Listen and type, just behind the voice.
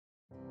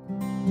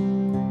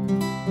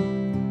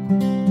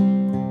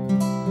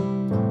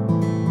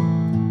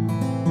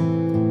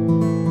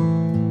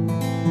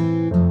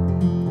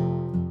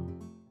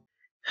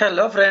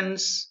Hello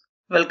friends,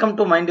 welcome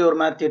to Mind Your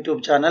Math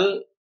YouTube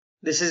channel.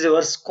 This is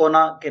yours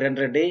Kona Kiran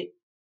Reddy.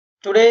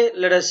 Today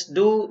let us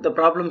do the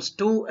problems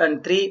 2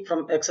 and 3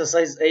 from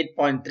exercise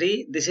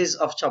 8.3. This is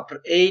of chapter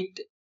 8,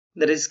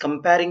 that is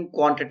comparing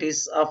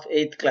quantities of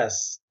 8th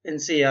class in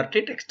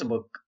CRT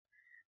textbook.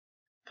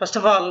 First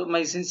of all,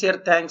 my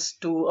sincere thanks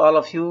to all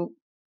of you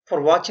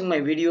for watching my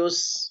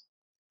videos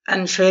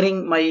and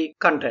sharing my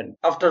content.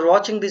 After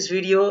watching this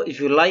video, if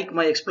you like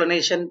my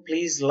explanation,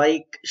 please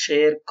like,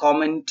 share,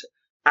 comment,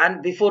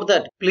 and before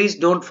that, please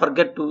don't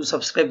forget to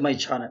subscribe my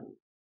channel.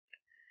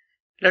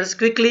 Let us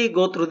quickly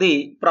go through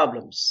the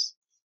problems.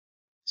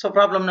 So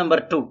problem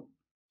number 2.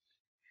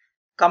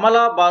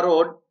 Kamala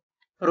borrowed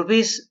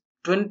rupees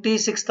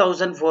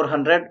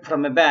 26,400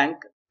 from a bank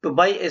to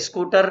buy a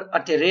scooter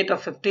at a rate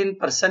of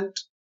 15%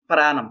 per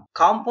annum,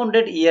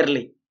 compounded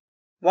yearly.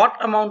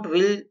 What amount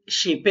will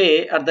she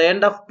pay at the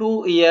end of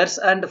 2 years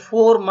and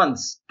 4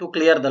 months to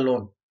clear the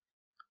loan?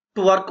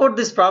 To work out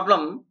this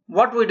problem,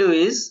 what we do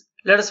is,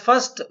 let us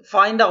first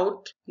find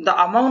out the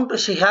amount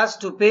she has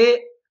to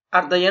pay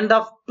at the end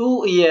of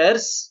 2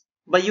 years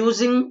by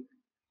using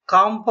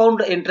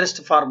compound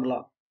interest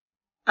formula.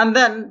 And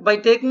then by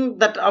taking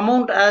that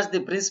amount as the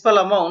principal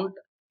amount,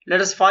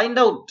 let us find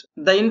out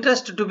the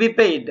interest to be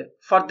paid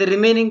for the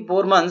remaining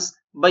 4 months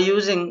by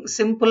using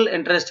simple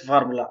interest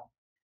formula.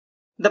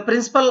 The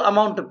principal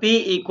amount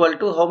P equal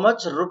to how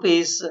much?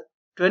 Rupees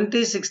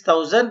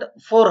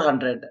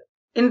 26,400.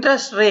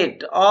 Interest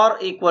rate R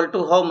equal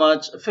to how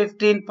much?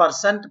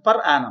 15%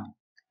 per annum.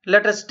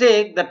 Let us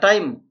take the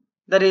time,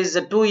 that is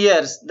 2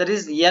 years, that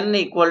is N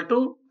equal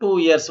to 2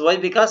 years. Why?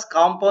 Because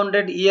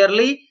compounded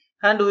yearly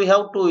and we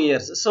have 2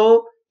 years.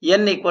 So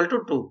N equal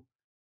to 2.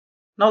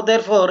 Now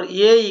therefore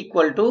A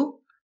equal to,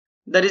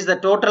 that is the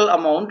total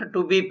amount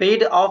to be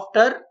paid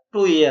after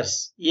 2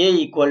 years. A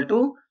equal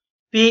to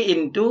P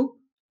into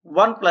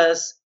 1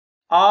 plus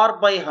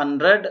R by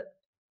 100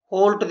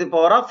 whole to the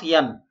power of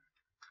N.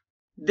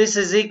 This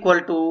is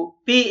equal to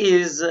P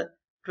is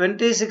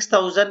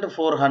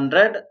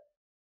 26,400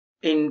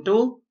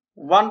 into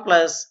 1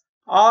 plus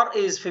R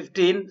is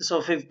 15.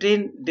 So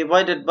 15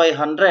 divided by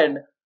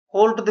 100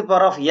 whole to the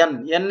power of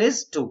N. N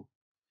is 2.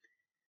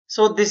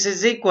 So this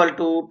is equal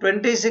to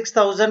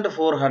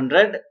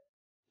 26,400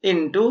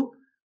 into,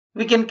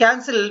 we can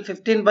cancel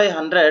 15 by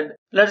 100.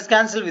 Let us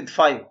cancel with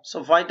 5.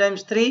 So 5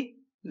 times 3,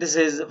 this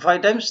is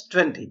 5 times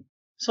 20.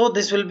 So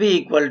this will be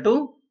equal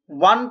to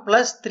 1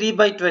 plus 3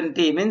 by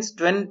 20 means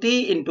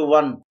 20 into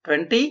 1,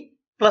 20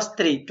 plus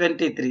 3,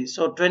 23.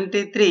 So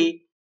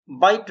 23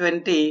 by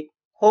 20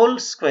 whole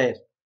square.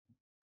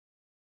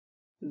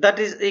 That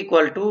is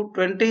equal to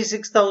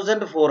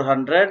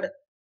 26,400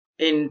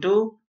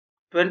 into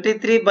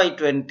 23 by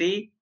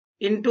 20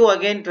 into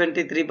again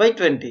 23 by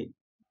 20.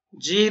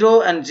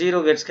 0 and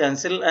 0 gets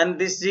cancelled and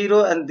this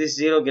 0 and this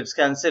 0 gets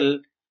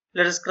cancelled.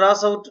 Let us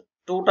cross out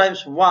 2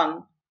 times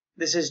 1.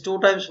 This is 2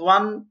 times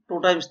 1,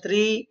 2 times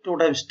 3, 2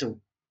 times 2.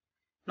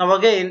 Now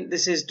again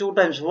this is 2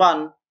 times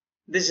 1.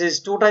 This is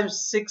 2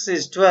 times 6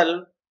 is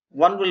 12.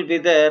 1 will be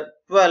there,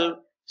 12.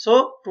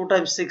 So 2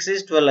 times 6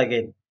 is 12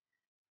 again.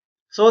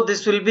 So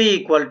this will be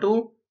equal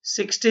to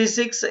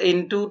 66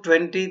 into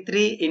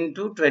 23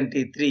 into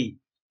 23.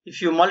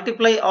 If you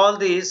multiply all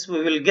these,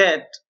 we will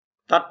get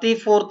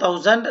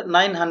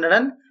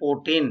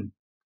 34,914.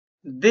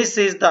 This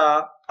is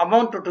the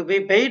amount to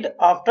be paid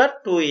after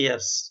 2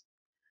 years.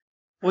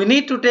 We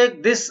need to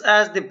take this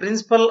as the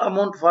principal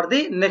amount for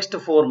the next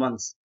 4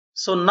 months.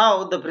 So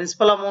now the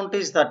principal amount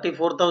is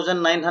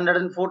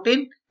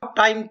 34,914.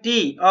 Time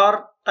T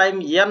or time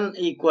N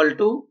equal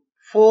to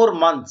 4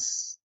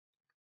 months,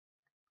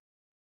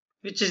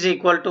 which is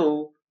equal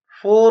to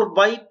 4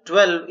 by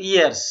 12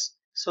 years.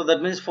 So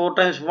that means 4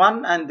 times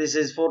 1 and this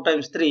is 4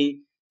 times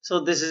 3. So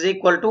this is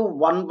equal to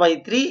 1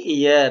 by 3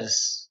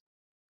 years.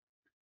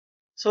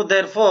 So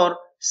therefore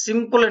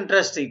simple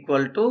interest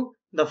equal to,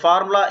 the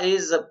formula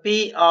is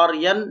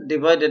PRN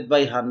divided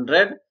by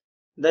 100.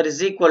 That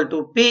is equal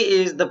to P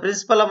is the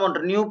principal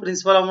amount, new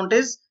principal amount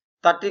is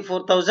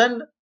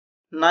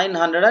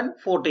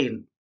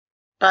 34,914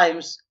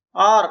 times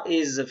R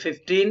is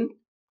 15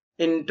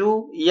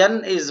 into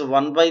N is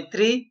 1 by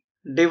 3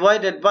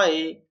 divided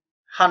by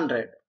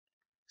 100.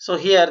 So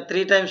here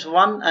 3 times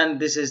 1 and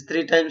this is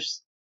 3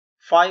 times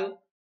 5.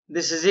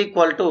 This is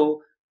equal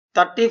to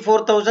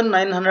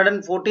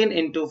 34,914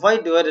 into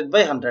 5 divided by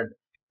 100.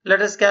 Let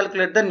us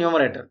calculate the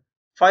numerator.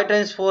 5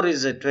 times 4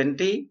 is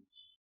 20.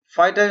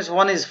 5 times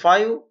 1 is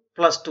 5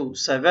 plus 2,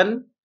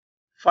 7.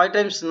 5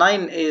 times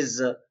 9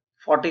 is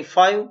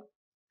 45.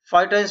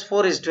 5 times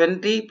 4 is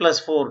 20 plus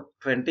 4,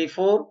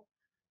 24.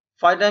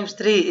 5 times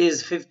 3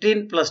 is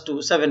 15 plus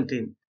 2,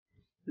 17.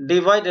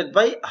 Divided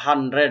by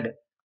 100.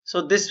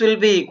 So this will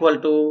be equal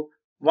to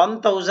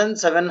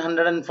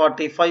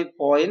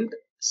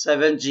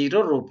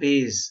 1,745.70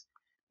 rupees.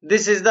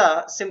 This is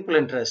the simple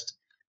interest.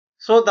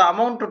 So the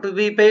amount to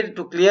be paid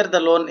to clear the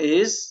loan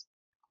is,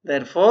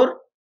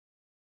 therefore,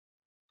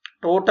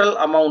 total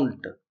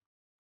amount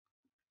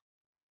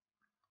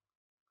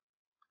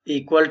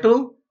equal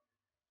to,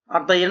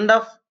 at the end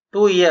of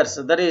 2 years,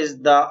 that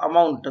is the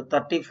amount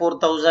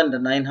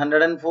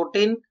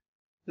 34,914,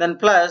 then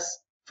plus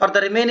for the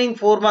remaining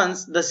 4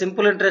 months the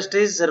simple interest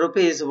is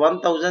rupees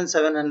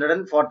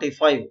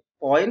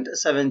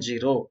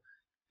 1,745.70.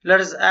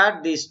 Let us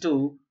add these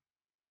two,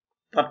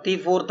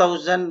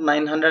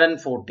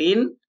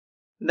 34,914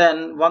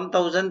 then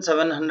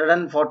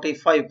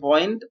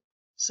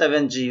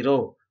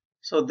 1,745.70.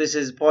 So this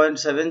is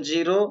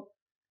 0.70,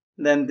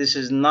 then this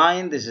is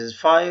 9, this is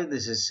 5,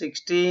 this is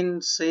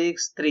 16,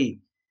 6, 3.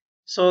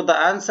 So the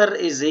answer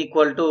is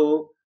equal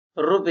to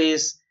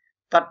rupees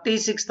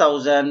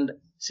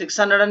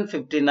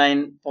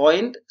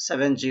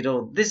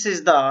 36,659.70. This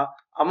is the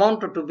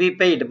amount to be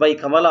paid by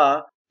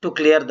Kamala to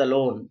clear the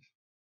loan.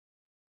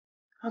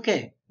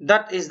 Okay,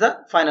 that is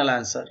the final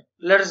answer.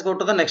 Let us go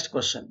to the next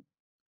question.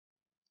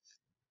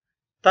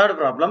 Third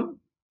problem.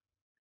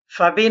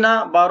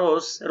 Fabina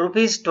borrows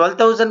rupees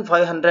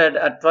 12,500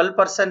 at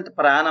 12%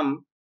 per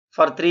annum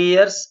for 3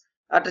 years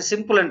at a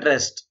simple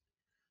interest,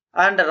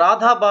 and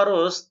Radha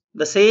borrows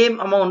the same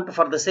amount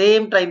for the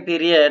same time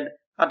period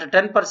at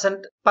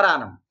 10% per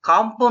annum,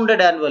 compounded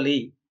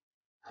annually.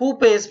 Who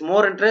pays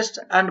more interest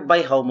and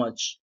by how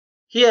much?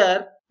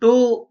 Here,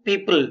 two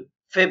people,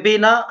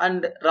 Fabina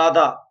and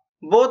Radha,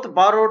 both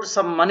borrowed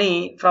some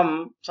money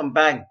from some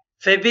bank.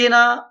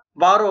 Fabina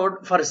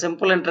borrowed for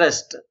simple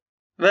interest,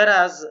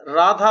 whereas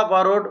Radha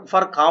borrowed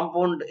for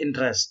compound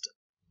interest.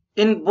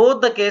 In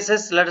both the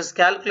cases, let us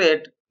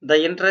calculate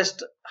the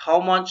interest, how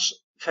much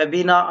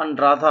Fabina and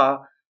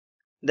Radha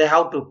they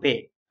have to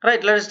pay.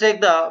 Right, let us take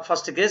the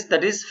first case,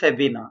 that is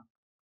Fabina.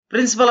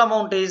 Principal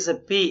amount is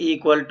P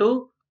equal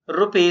to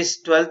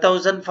rupees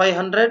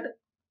 12,500.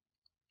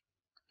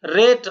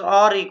 Rate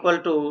R equal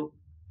to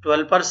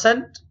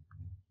 12%.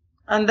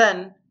 And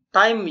then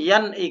time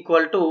N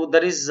equal to,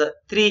 that is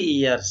 3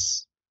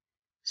 years.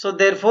 So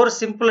therefore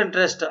simple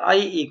interest I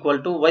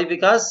equal to, why?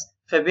 Because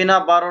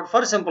Fabina borrowed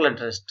for simple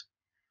interest.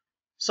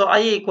 So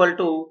I equal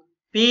to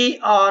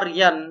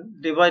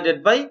PRN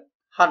divided by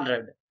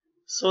 100.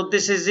 So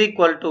this is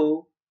equal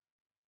to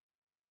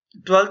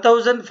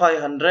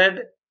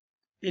 12,500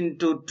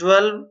 into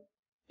 12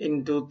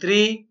 into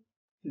 3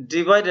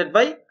 divided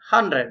by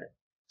 100.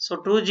 So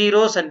 2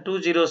 zeros and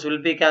 2 zeros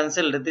will be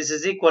cancelled. This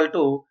is equal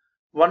to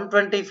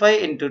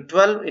 125 into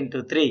 12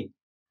 into 3.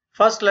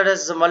 First let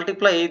us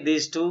multiply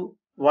these two.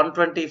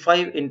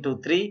 125 into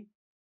 3,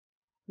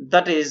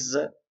 that is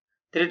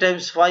 3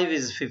 times 5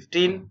 is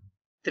 15,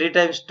 3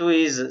 times 2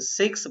 is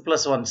 6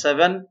 plus 1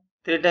 7,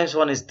 3 times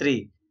 1 is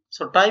 3.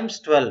 So times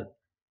 12.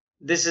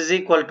 This is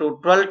equal to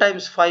 12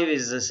 times 5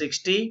 is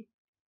 60,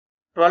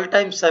 12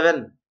 times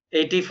 7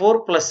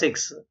 84 plus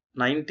 6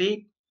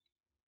 90,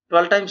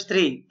 12 times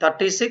 3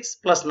 36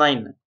 plus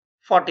 9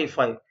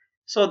 45.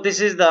 So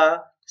this is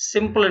the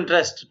simple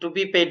interest to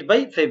be paid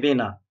by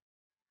Fabina.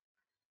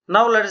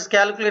 Now let us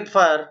calculate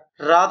for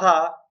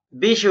Radha.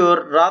 Be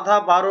sure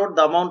Radha borrowed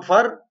the amount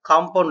for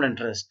compound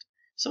interest.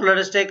 So let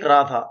us take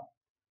Radha.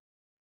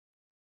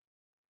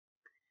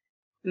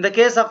 In the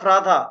case of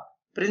Radha,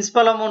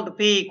 principal amount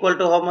P equal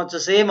to how much? The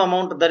same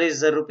amount, that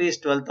is rupees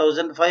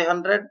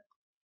 12,500.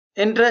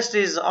 Interest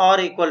is R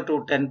equal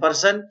to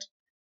 10%.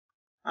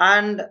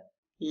 And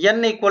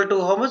N equal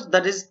to how much?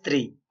 That is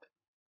 3.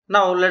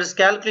 Now let us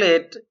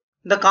calculate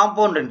the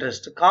compound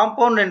interest.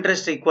 Compound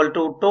interest equal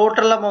to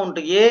total amount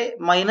A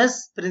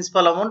minus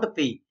principal amount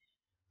P.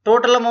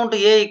 Total amount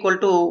A equal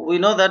to, we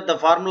know that the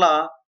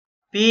formula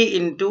P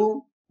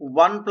into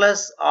 1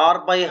 plus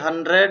R by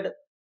 100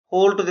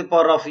 whole to the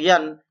power of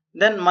N,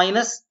 then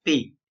minus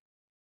P.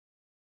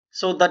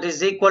 So that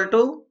is equal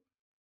to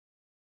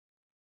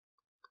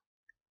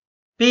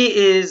P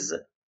is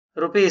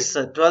rupees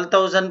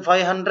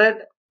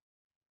 12,500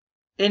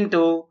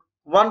 into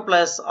 1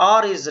 plus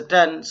R is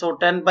 10, so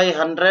 10 by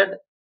 100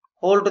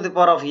 whole to the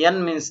power of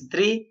N means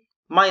 3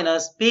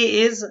 minus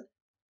P is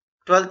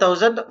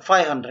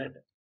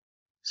 12,500.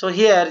 So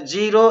here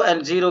 0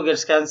 and 0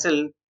 gets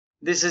cancelled.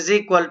 This is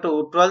equal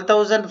to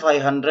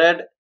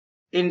 12,500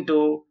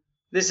 into,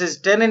 this is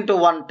 10 into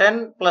 1,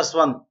 10 plus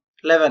 1,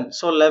 11.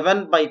 So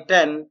 11 by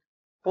 10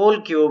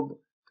 whole cube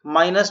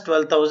minus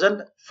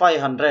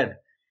 12,500.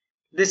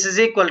 This is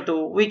equal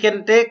to, we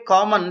can take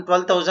common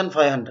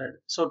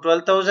 12,500. So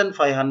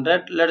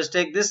 12,500, let us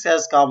take this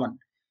as common.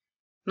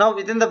 Now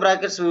within the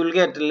brackets we will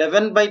get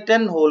 11 by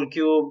 10 whole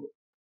cube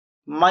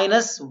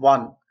minus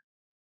 1.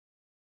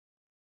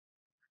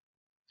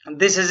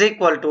 This is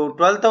equal to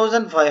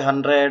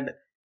 12,500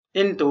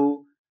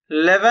 into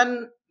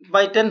 11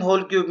 by 10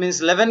 whole cube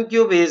means 11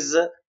 cube is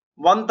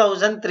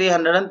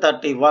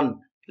 1,331.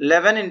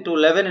 11 into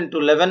 11 into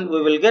 11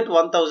 we will get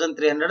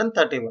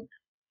 1,331.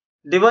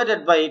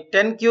 Divided by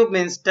 10 cube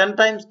means 10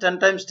 times 10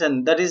 times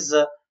 10, that is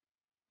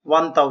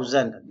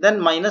 1,000. Then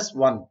minus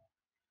 1.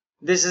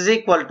 This is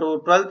equal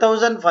to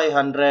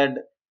 12,500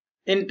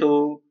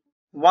 into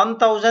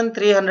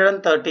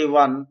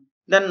 1,331.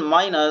 Then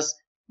minus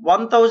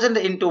 1,000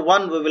 into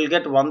 1 we will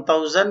get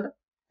 1,000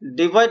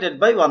 divided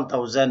by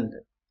 1,000.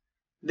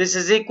 This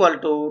is equal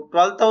to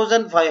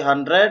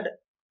 12,500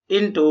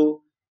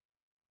 into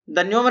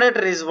The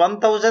numerator is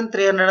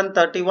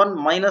 1331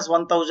 minus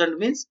 1000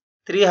 means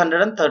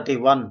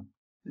 331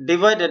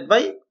 divided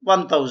by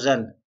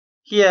 1000.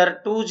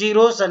 Here 2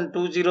 zeros and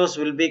 2 zeros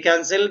will be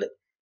cancelled.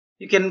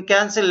 You can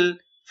cancel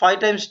 5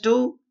 times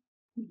 2.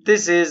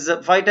 This is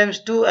 5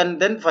 times 2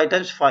 and then 5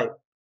 times 5.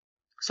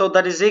 So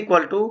that is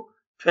equal to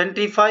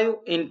 25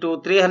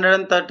 into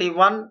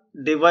 331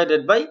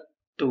 divided by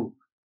 2.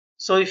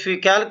 So if we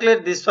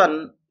calculate this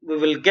one, we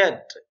will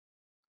get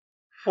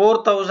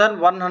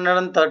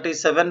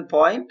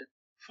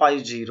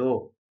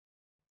 4137.50.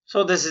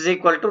 So this is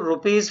equal to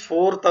rupees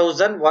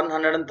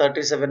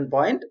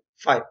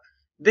 4137.5.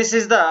 This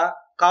is the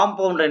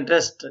compound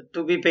interest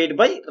to be paid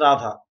by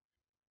Radha.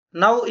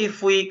 Now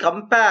if we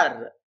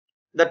compare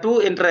the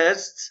two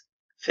interests,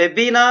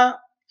 Febina,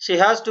 she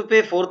has to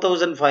pay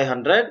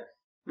 4500,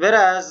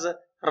 whereas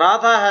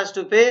Radha has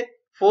to pay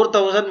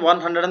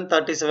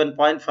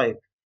 4137.5.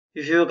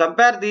 If you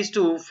compare these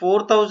two,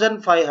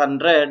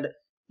 4500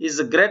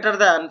 is greater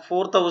than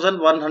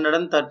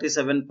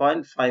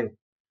 4137.5.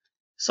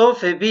 So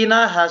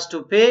Febina has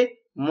to pay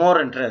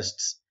more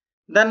interests.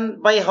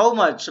 Then by how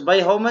much?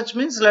 By how much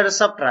means let us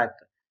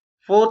subtract.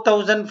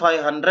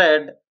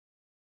 4500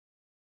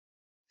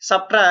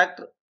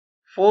 subtract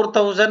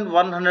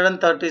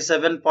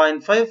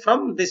 4137.5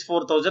 from this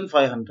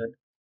 4500.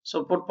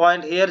 So put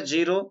point here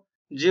 0.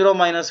 0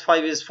 minus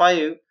 5 is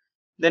 5.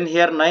 Then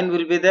here 9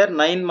 will be there.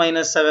 9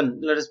 minus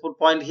 7. Let us put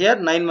point here.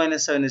 9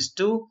 minus 7 is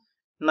 2.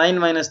 9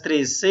 minus 3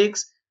 is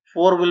 6.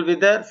 4 will be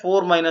there.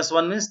 4 minus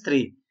 1 is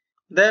 3.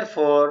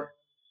 Therefore,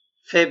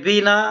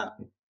 Febina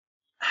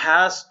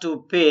has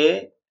to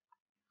pay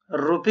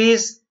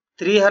rupees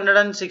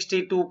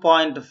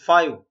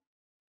 362.5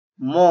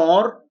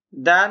 more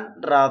than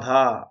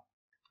Radha.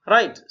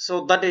 Right.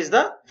 So that is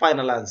the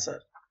final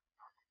answer.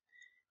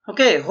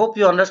 Okay. Hope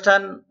you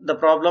understand the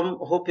problem.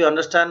 Hope you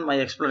understand my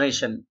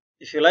explanation.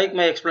 If you like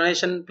my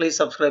explanation, please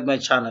subscribe my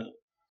channel.